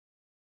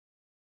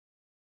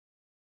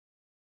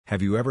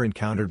Have you ever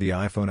encountered the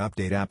iPhone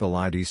Update Apple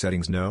ID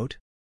settings note?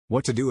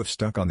 What to do if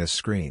stuck on this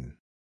screen?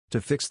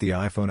 To fix the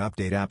iPhone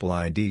Update Apple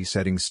ID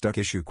settings stuck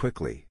issue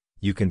quickly,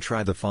 you can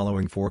try the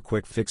following 4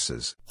 quick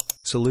fixes.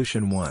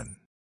 Solution 1.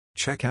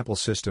 Check Apple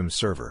System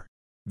Server.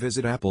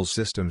 Visit Apple's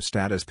System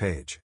Status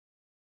page.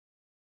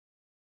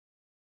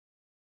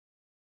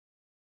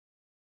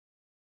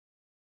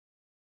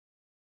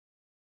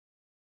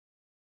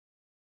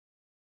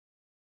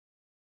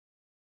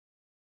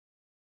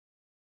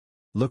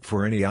 Look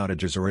for any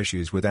outages or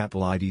issues with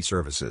Apple ID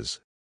services.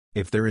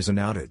 If there is an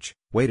outage,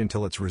 wait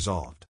until it's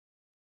resolved.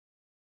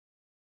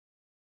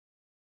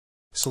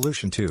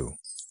 Solution 2.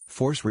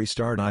 Force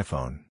Restart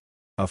iPhone.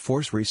 A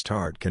force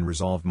restart can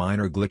resolve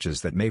minor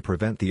glitches that may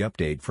prevent the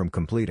update from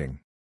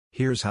completing.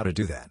 Here's how to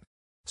do that.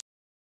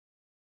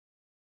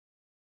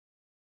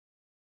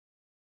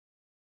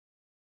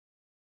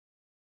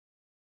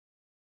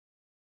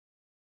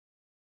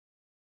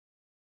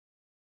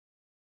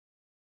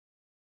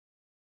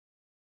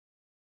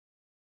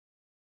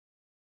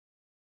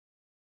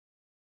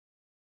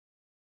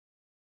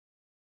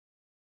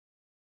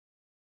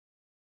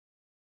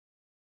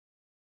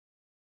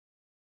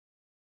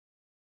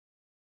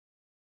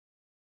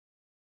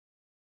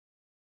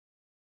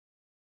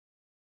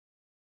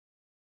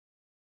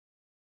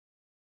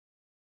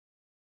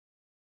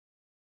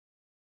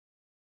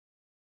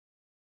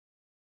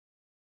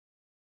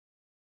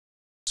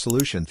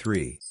 Solution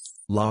 3.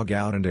 Log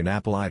out and in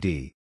Apple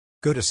ID.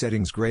 Go to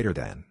Settings greater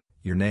than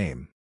your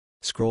name.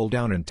 Scroll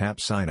down and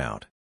tap Sign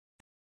Out.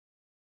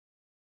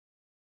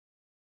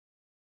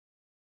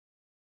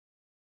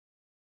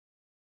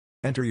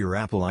 Enter your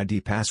Apple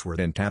ID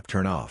password and tap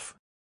Turn Off.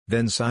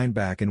 Then sign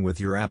back in with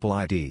your Apple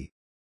ID.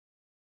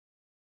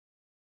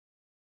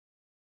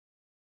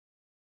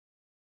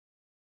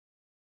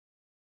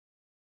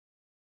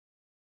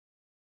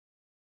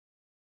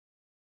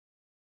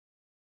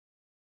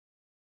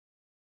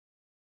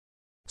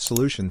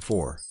 Solution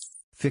 4.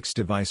 Fix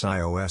device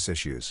iOS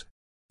issues.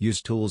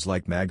 Use tools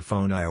like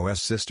MagFone iOS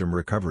System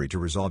Recovery to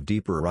resolve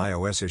deeper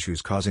iOS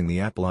issues causing the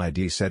Apple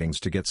ID settings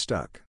to get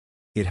stuck.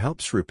 It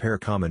helps repair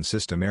common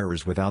system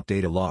errors without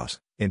data loss,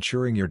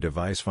 ensuring your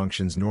device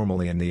functions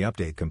normally and the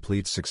update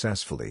completes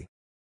successfully.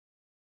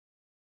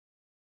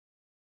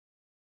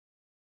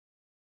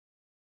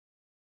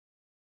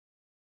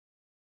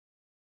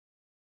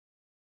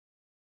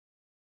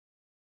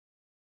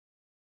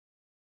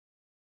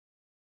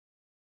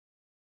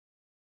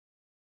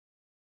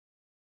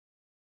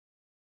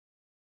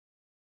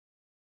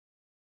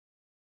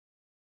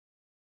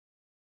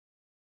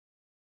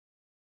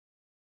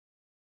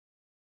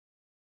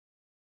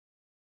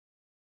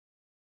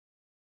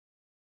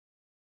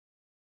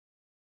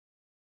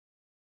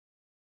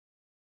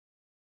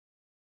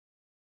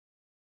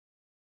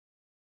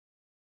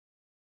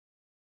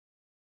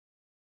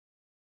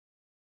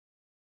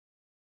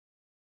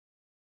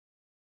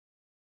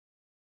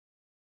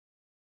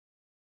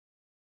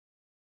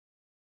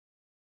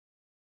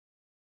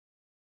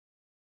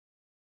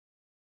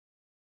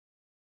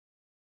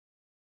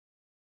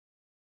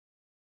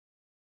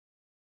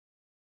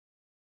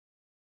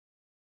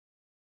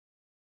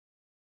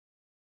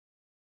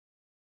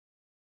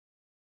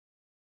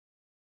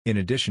 In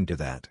addition to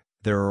that,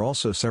 there are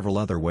also several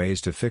other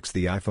ways to fix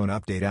the iPhone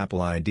Update Apple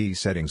ID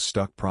settings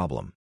stuck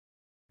problem.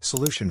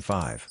 Solution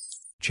 5.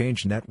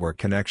 Change network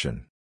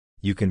connection.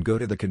 You can go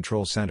to the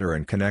control center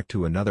and connect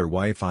to another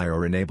Wi-Fi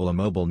or enable a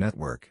mobile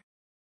network.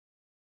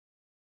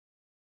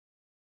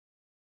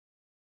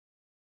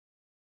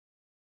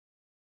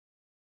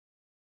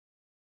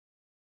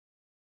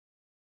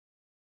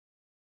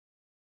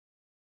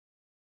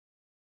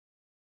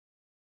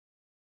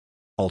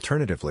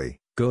 Alternatively,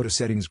 go to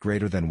Settings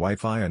greater than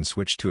Wi-Fi and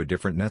switch to a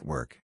different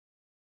network.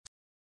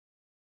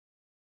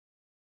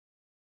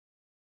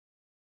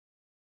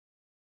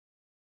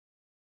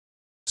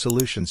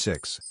 Solution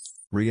 6.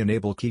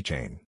 Reenable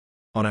Keychain.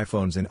 On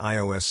iPhones in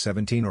iOS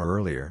 17 or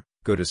earlier,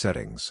 go to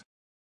Settings.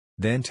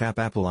 Then tap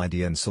Apple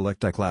ID and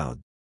select iCloud.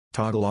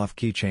 Toggle off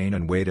Keychain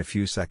and wait a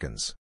few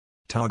seconds.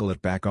 Toggle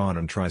it back on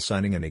and try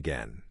signing in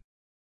again.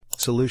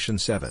 Solution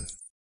 7.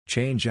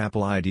 Change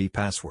Apple ID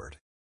password.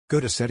 Go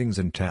to Settings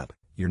and tap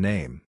your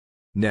name.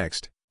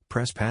 Next,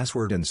 press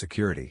Password and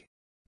Security.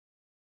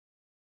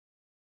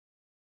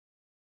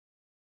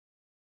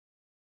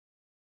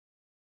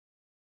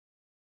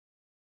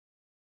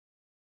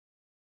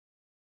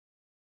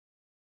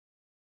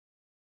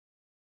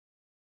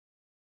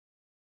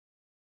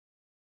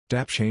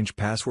 Tap Change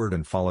Password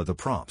and follow the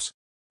prompts.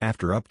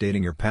 After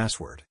updating your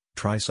password,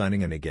 try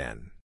signing in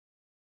again.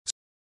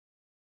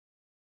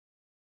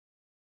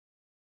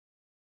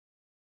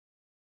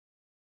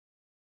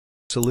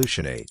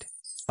 Solution 8.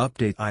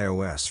 Update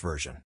iOS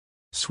version.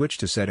 Switch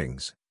to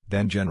Settings,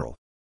 then General.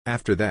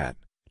 After that,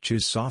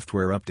 choose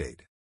Software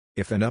Update.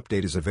 If an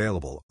update is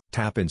available,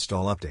 tap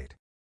Install Update.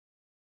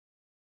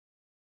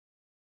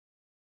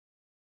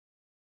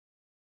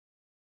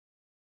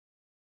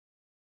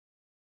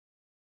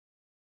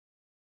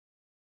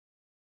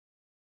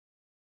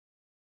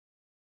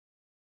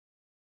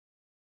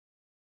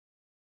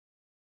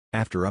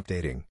 After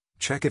updating,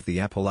 check if the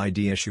Apple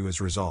ID issue is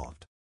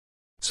resolved.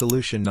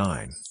 Solution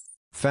 9.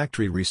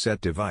 Factory reset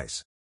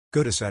device.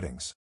 Go to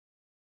Settings.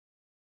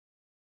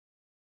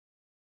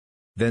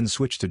 Then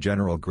switch to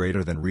General >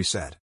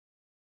 Reset.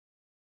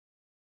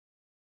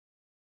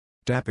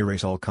 Tap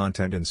Erase all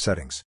content in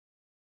Settings.